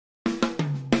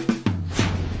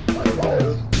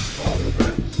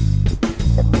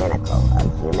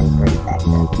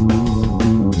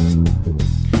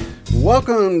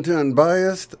Welcome to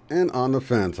Unbiased and On the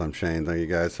Fence. I'm Shane. Thank you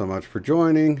guys so much for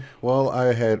joining. Well,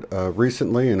 I had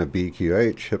recently in a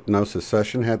BQH hypnosis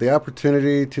session had the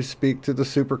opportunity to speak to the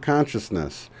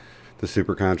superconsciousness. The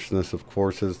superconsciousness, of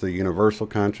course, is the universal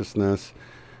consciousness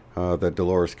that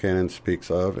Dolores Cannon speaks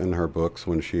of in her books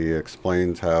when she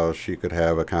explains how she could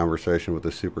have a conversation with the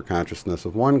superconsciousness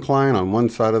of one client on one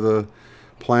side of the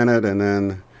planet and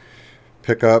then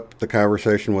pick up the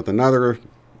conversation with another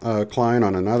client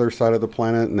on another side of the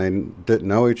planet, and they didn't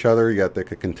know each other, yet they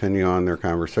could continue on their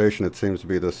conversation. It seems to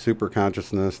be the super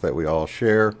consciousness that we all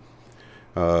share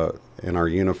in our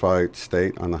unified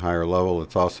state on the higher level.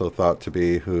 It's also thought to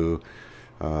be who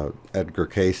Edgar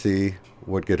Cayce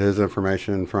would get his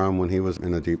information from when he was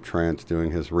in a deep trance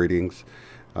doing his readings.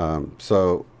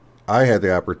 So I had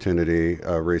the opportunity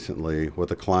recently with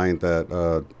a client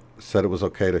that said it was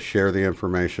okay to share the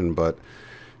information, but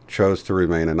chose to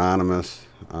remain anonymous,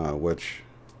 which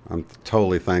I'm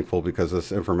totally thankful, because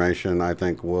this information I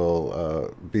think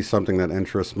will be something that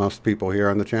interests most people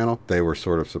here on the channel. They were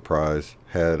sort of surprised,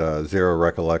 had zero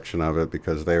recollection of it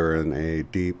because they were in a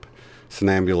deep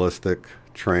somnambulistic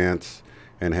trance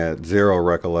and had zero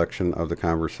recollection of the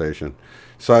conversation.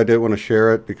 So I did want to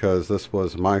share it because this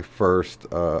was my first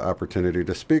opportunity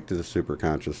to speak to the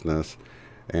superconsciousness,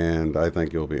 and I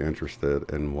think you'll be interested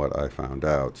in what I found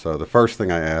out. So the first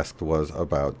thing I asked was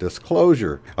about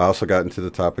disclosure. I also got into the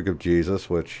topic of Jesus,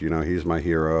 which, you know, he's my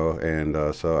hero,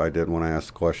 and so I did want to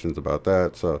ask questions about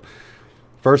that. So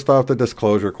first off, the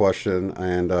disclosure question,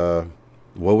 and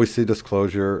will we see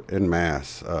disclosure in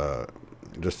mass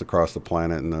just across the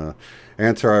planet? And the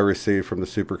answer I received from the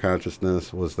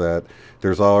superconsciousness was that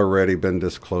there's already been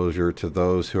disclosure to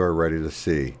those who are ready to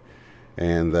see,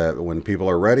 and that when people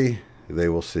are ready, they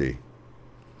will see.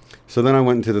 So then I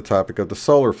went into the topic of the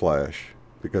solar flash,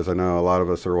 because I know a lot of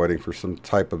us are waiting for some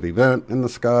type of event in the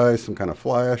sky, some kind of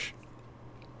flash.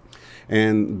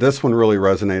 And this one really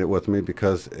resonated with me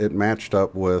because it matched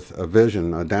up with a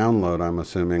vision, a download, I'm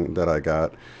assuming, that I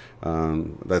got.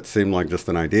 That seemed like just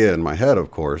an idea in my head,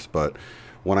 of course, but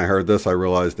when I heard this, I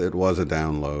realized it was a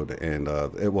download, and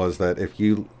it was that if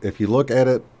you look at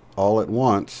it all at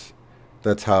once,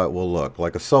 that's how it will look,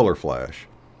 like a solar flash.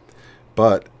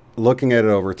 But looking at it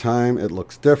over time, it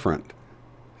looks different.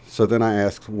 So then I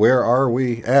asked, where are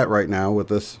we at right now with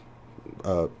this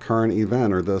current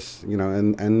event, or this, you know,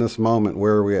 in this moment,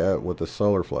 where are we at with the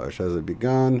solar flash? Has it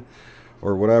begun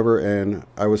or whatever? And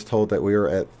I was told that we are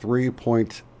at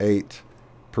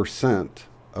 3.8%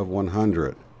 of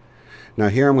 100. Now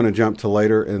here I'm going to jump to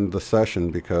later in the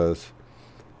session, because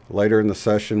later in the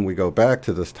session we go back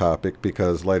to this topic,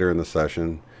 because later in the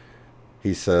session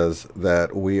he says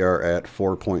that we are at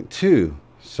 4.2.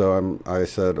 So I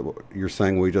said, you're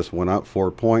saying we just went up 4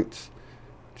 points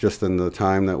just in the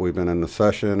time that we've been in the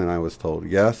session? And I was told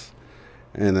yes.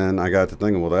 And then I got to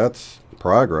thinking, well, that's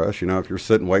progress. You know, if you're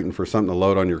sitting waiting for something to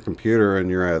load on your computer and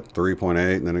you're at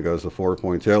 3.8 and then it goes to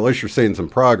 4.2, at least you're seeing some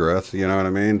progress, you know what I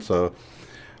mean? So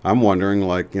I'm wondering,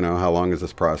 like, you know, how long is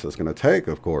this process going to take,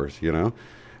 of course, you know?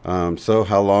 So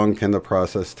how long can the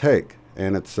process take?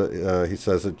 And it's he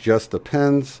says it just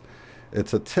depends.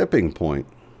 It's a tipping point.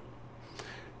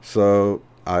 So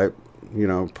I, you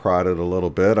know, prodded a little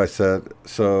bit. I said,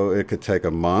 so it could take a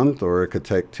month, or it could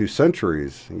take 2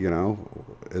 centuries. You know,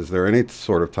 is there any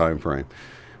sort of time frame?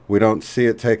 We don't see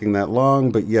it taking that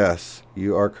long, but yes,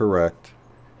 you are correct.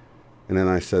 And then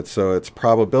I said, so it's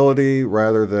probability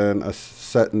rather than a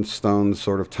set in stone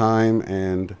sort of time,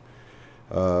 and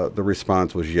the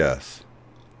response was yes.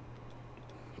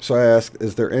 So I asked,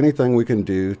 is there anything we can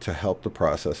do to help the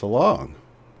process along?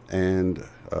 And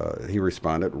he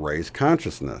responded, raise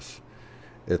consciousness.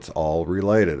 It's all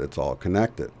related. It's all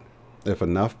connected. If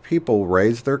enough people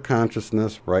raise their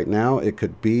consciousness right now, it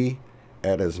could be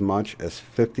at as much as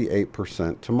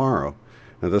 58% tomorrow.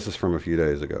 Now, this is from a few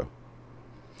days ago.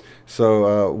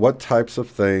 So what types of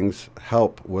things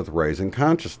help with raising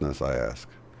consciousness, I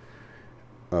asked.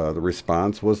 The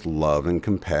response was love and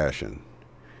compassion.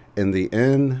 In the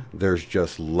end, there's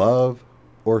just love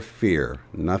or fear,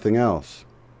 nothing else.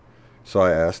 So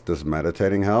I asked, does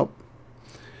meditating help?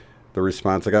 The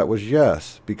response I got was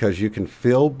yes, because you can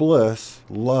feel bliss,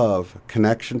 love,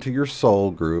 connection to your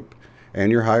soul group and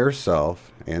your higher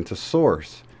self and to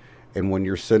source. And when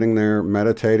you're sitting there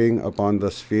meditating upon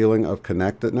this feeling of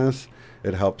connectedness,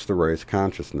 it helps to raise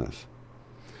consciousness.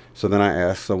 So then I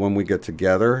asked, so when we get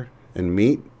together and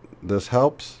meet, this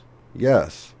helps?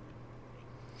 Yes.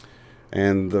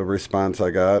 And the response I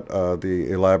got, the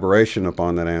elaboration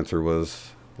upon that answer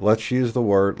was, let's use the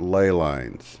word ley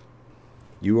lines.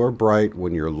 You are bright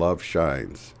when your love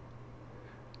shines.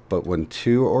 But when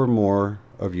two or more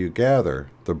of you gather,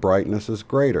 the brightness is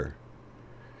greater.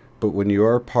 But when you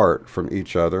are apart from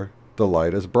each other, the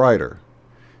light is brighter.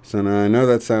 So now I know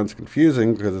that sounds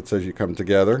confusing because it says you come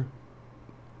together,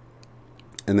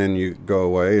 and then you go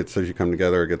away. It says you come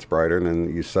together, it gets brighter, and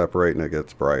then you separate and it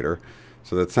gets brighter.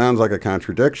 So that sounds like a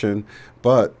contradiction,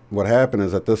 but what happened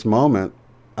is at this moment,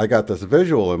 I got this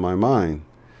visual in my mind.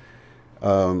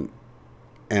 And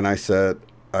I said,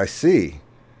 I see.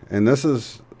 And this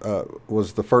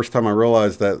was the first time I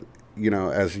realized that,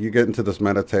 as you get into this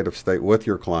meditative state with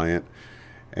your client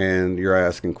and you're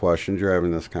asking questions, you're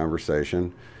having this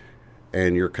conversation,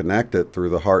 and you're connected through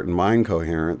the heart and mind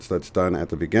coherence that's done at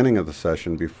the beginning of the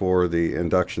session before the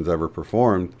induction's ever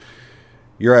performed,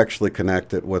 you're actually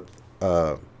connected with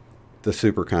the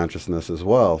super consciousness as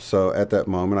well. So at that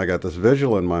moment, I got this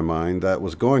visual in my mind that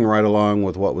was going right along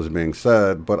with what was being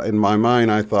said, but in my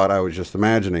mind, I thought I was just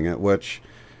imagining it, which,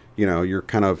 you're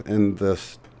kind of in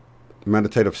this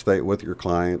meditative state with your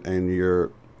client and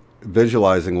you're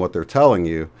visualizing what they're telling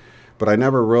you. But I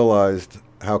never realized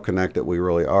how connected we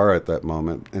really are at that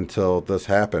moment until this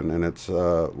happened. And it's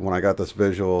when I got this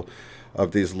visual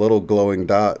of these little glowing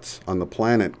dots on the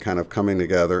planet kind of coming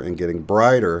together and getting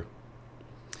brighter,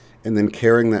 and then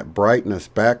carrying that brightness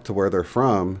back to where they're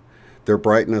from, their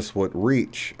brightness would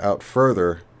reach out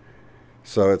further.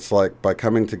 So it's like by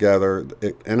coming together,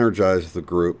 it energized the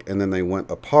group, and then they went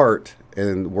apart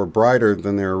and were brighter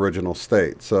than their original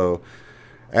state. So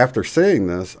after seeing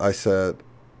this, I said,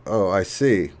 oh, I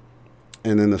see.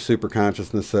 And then the super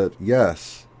consciousness said,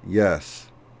 yes,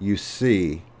 yes, you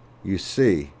see, you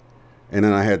see. And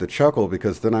then I had to chuckle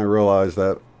because then I realized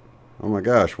that, oh my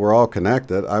gosh, we're all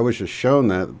connected. I was just shown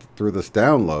that through this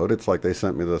download. It's like they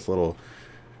sent me this little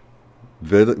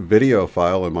video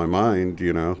file in my mind,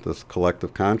 this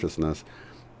collective consciousness.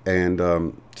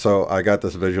 And so I got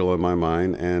this visual in my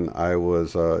mind, and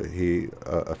he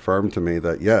affirmed to me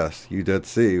that, yes, you did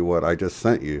see what I just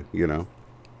sent you,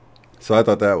 So I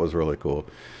thought that was really cool.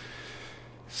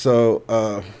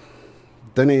 So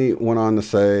then he went on to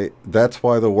say, that's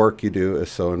why the work you do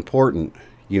is so important.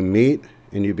 You meet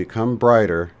and you become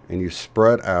brighter, and you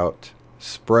spread out,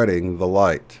 spreading the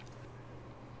light.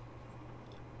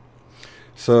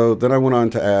 So then I went on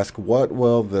to ask, what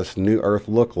will this new earth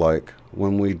look like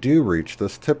when we do reach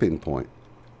this tipping point?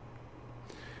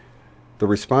 The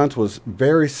response was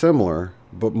very similar,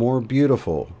 but more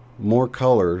beautiful, more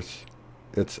colors.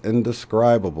 It's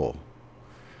indescribable.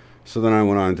 So then I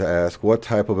went on to ask, what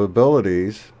type of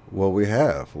abilities will we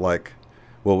have? Like,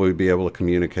 will we be able to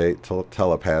communicate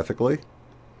telepathically?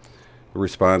 The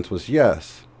response was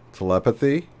yes.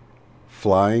 Telepathy,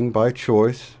 flying by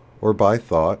choice or by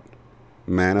thought,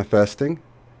 manifesting,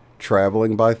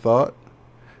 traveling by thought,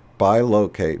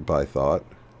 bilocate by thought.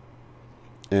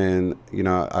 And,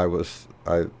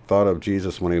 I thought of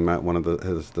Jesus when he met one of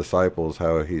his disciples,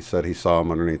 how he said he saw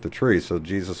him underneath the tree. So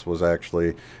Jesus was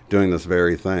actually doing this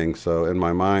very thing. So in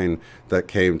my mind, that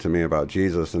came to me about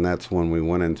Jesus, and that's when we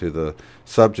went into the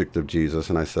subject of Jesus,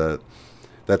 and I said,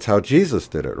 that's how Jesus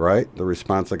did it, right? The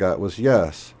response I got was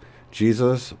yes.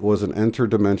 Jesus was an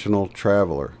interdimensional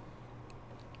traveler.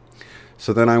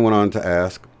 So then I went on to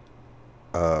ask,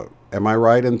 am I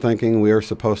right in thinking we are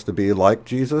supposed to be like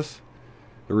Jesus?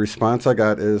 The response I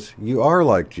got is, you are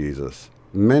like Jesus.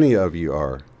 Many of you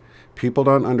are. People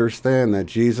don't understand that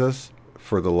Jesus,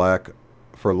 for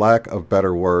lack of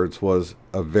better words, was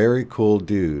a very cool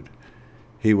dude.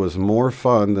 He was more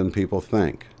fun than people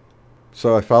think.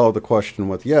 So I followed the question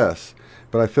with yes,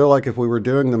 but I feel like if we were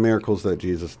doing the miracles that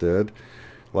Jesus did,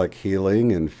 like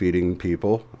healing and feeding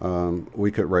people, we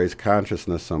could raise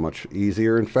consciousness so much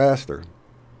easier and faster.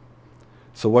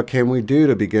 So what can we do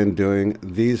to begin doing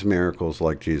these miracles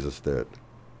like Jesus did?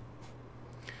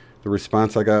 The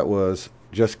response I got was,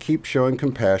 just keep showing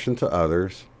compassion to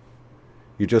others.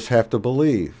 You just have to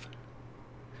believe.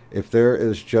 If there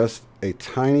is just a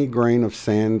tiny grain of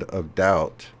sand of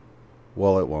doubt,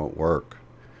 well, it won't work.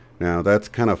 Now, that's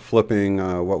kind of flipping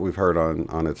what we've heard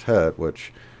on its head,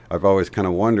 which I've always kind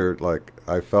of wondered, like,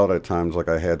 I felt at times like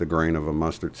I had the grain of a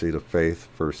mustard seed of faith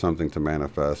for something to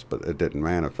manifest, but it didn't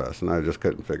manifest, and I just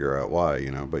couldn't figure out why,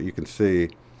 But you can see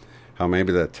how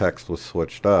maybe that text was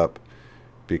switched up,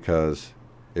 because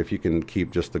if you can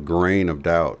keep just a grain of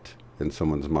doubt in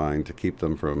someone's mind to keep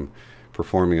them from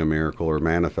performing a miracle or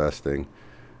manifesting,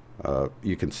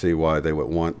 you can see why they would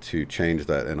want to change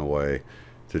that in a way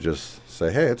to just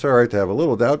say, hey, it's all right to have a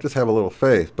little doubt, just have a little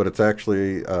faith. But it's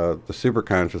actually, the super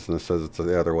consciousness says it's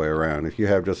the other way around. If you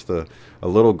have just a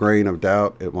little grain of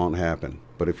doubt, it won't happen.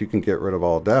 But if you can get rid of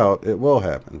all doubt, it will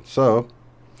happen. So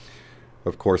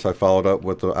Of course, I followed up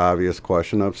with the obvious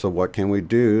question of, so what can we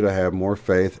do to have more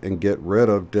faith and get rid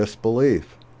of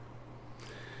disbelief?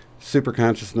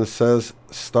 Superconsciousness says,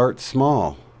 start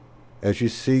small. As you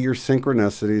see your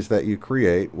synchronicities that you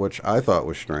create, which I thought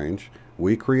was strange.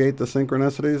 We create the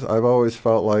synchronicities. I've always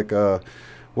felt like,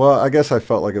 well, I guess I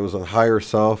felt like it was a higher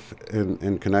self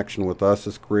in connection with us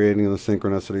is creating the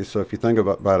synchronicities. So if you think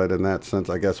about it in that sense,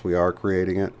 I guess we are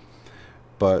creating it.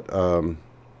 But,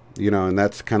 you know, and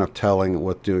that's kind of telling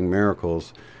with doing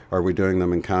miracles. Are we doing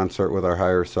them in concert with our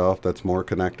higher self that's more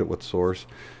connected with Source?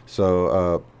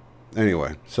 So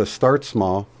anyway, so start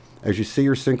small. As you see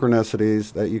your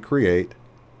synchronicities that you create,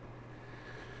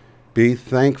 be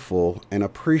thankful and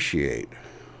appreciate.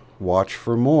 Watch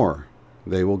for more.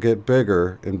 They will get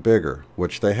bigger and bigger,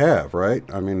 which they have, right?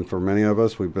 I mean, for many of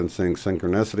us, we've been seeing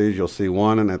synchronicities. You'll see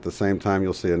one, and at the same time,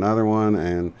 you'll see another one,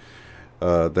 and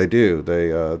they do.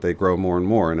 They grow more and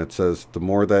more. And it says the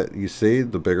more that you see,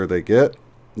 the bigger they get.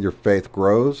 Your faith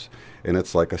grows, and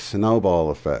it's like a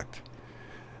snowball effect.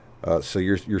 So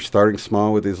you're starting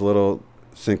small with these little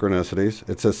synchronicities.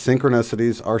 It says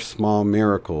synchronicities are small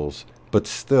miracles, but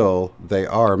still they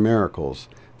are miracles.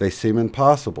 They seem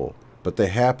impossible, but they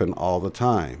happen all the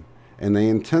time, and they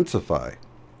intensify.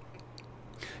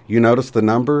 You notice the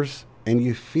numbers, and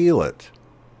you feel it.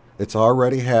 It's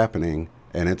already happening,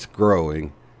 and it's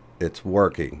growing. It's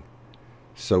working.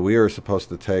 So we are supposed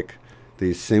to take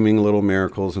these seeming little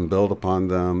miracles and build upon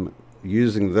them,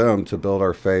 using them to build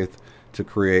our faith to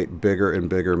create bigger and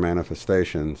bigger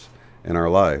manifestations in our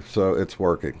life. So it's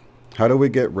working. How do we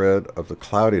get rid of the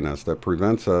cloudiness that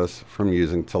prevents us from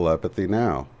using telepathy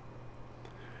now?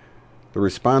 The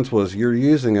response was, you're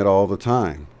using it all the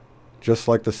time, just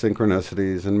like the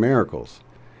synchronicities and miracles.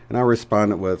 And I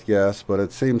responded with, yes, but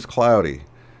it seems cloudy.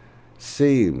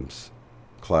 Seems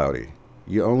cloudy.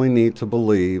 You only need to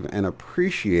believe and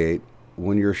appreciate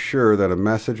when you're sure that a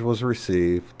message was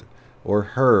received or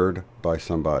heard by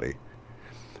somebody.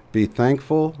 Be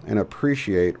thankful and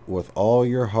appreciate with all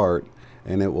your heart,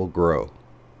 and it will grow.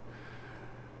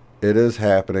 It is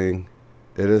happening.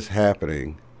 It is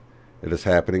happening. It is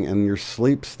happening in your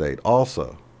sleep state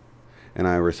also. And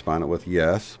I responded with,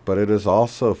 yes, but it is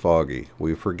also foggy.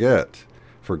 We forget.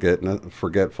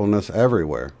 Forgetfulness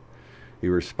everywhere. He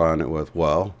responded with,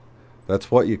 well,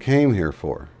 that's what you came here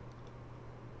for.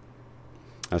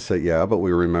 I said, yeah, but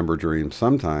we remember dreams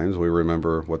sometimes. We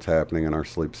remember what's happening in our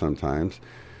sleep sometimes.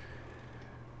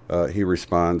 He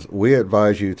responds, we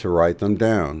advise you to write them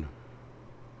down.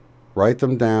 Write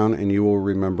them down and you will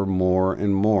remember more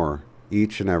and more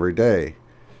each and every day.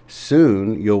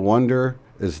 Soon you'll wonder,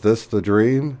 is this the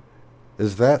dream?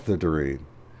 Is that the dream?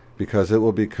 Because it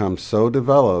will become so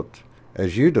developed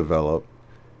as you develop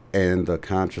and the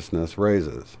consciousness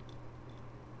raises.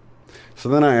 So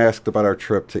then I asked about our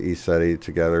trip to ECETI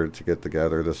to get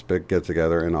together, this big get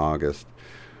together in August,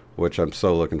 which I'm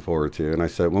so looking forward to. And I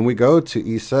said, when we go to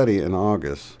ECETI in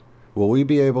August, will we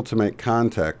be able to make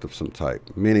contact of some type?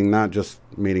 Meaning not just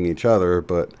meeting each other,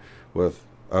 but with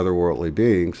otherworldly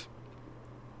beings.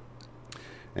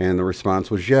 And the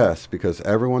response was yes, because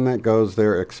everyone that goes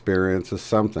there experiences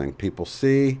something. People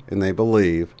see and they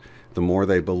believe. The more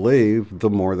they believe, the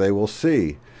more they will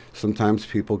see. Sometimes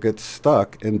people get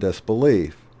stuck in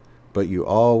disbelief, but you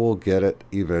all will get it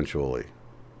eventually.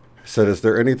 I said, is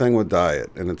there anything with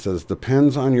diet? And it says,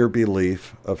 depends on your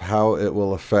belief of how it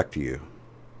will affect you.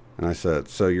 And I said,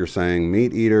 so you're saying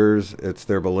meat eaters, it's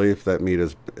their belief that meat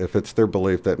is, if it's their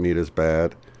belief that meat is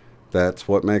bad, that's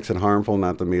what makes it harmful,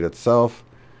 not the meat itself.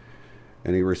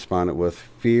 And he responded with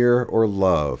fear or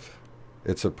love.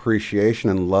 It's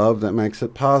appreciation and love that makes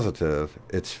it positive.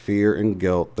 It's fear and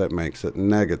guilt that makes it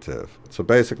negative. So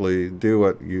basically, do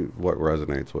what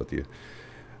resonates with you.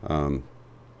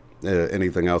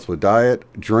 Anything else with diet?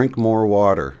 Drink more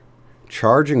water.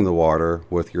 Charging the water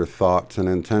with your thoughts and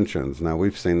intentions. Now,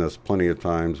 we've seen this plenty of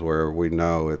times where we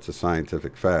know it's a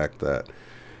scientific fact that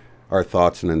our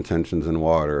thoughts and intentions in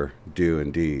water do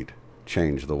indeed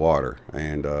change the water.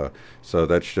 And so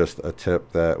that's just a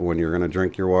tip that when you're going to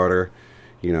drink your water,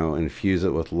 you know, infuse it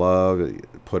with love,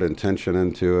 put intention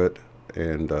into it,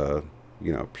 and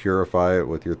you know, purify it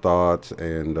with your thoughts.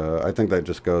 And I think that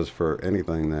just goes for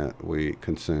anything that we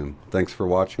consume. Thanks for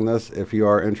watching this. If you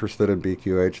are interested in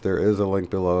BQH, there is a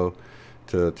link below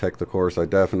to take the course. I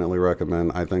definitely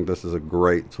recommend. I think this is a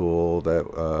great tool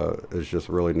that is just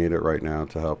really needed right now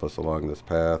to help us along this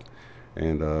path.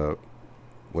 And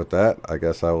with that, I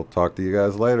guess I will talk to you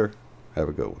guys later. Have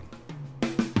a good one.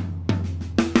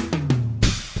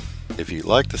 If you'd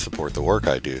like to support the work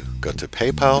I do, go to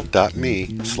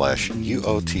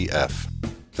paypal.me/UOTF.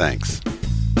 Thanks.